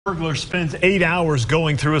Burglar spends 8 hours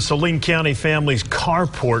going through a Saline County family's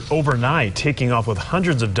carport overnight, taking off with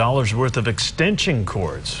hundreds of dollars worth of extension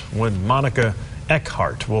cords. When Monica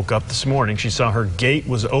Eckhart woke up this morning, she saw her gate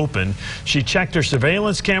was open. She checked her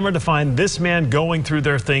surveillance camera to find this man going through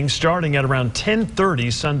their things starting at around 10:30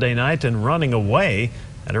 Sunday night and running away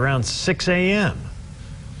at around 6 a.m.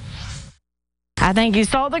 I think he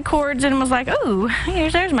saw the cords and was like, "Oh,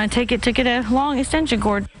 there's my ticket to get a long extension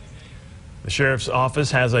cord." The sheriff's office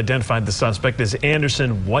has identified the suspect as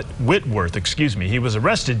Anderson Whitworth. He was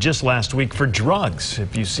arrested just last week for drugs.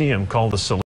 If you see him, call the Saline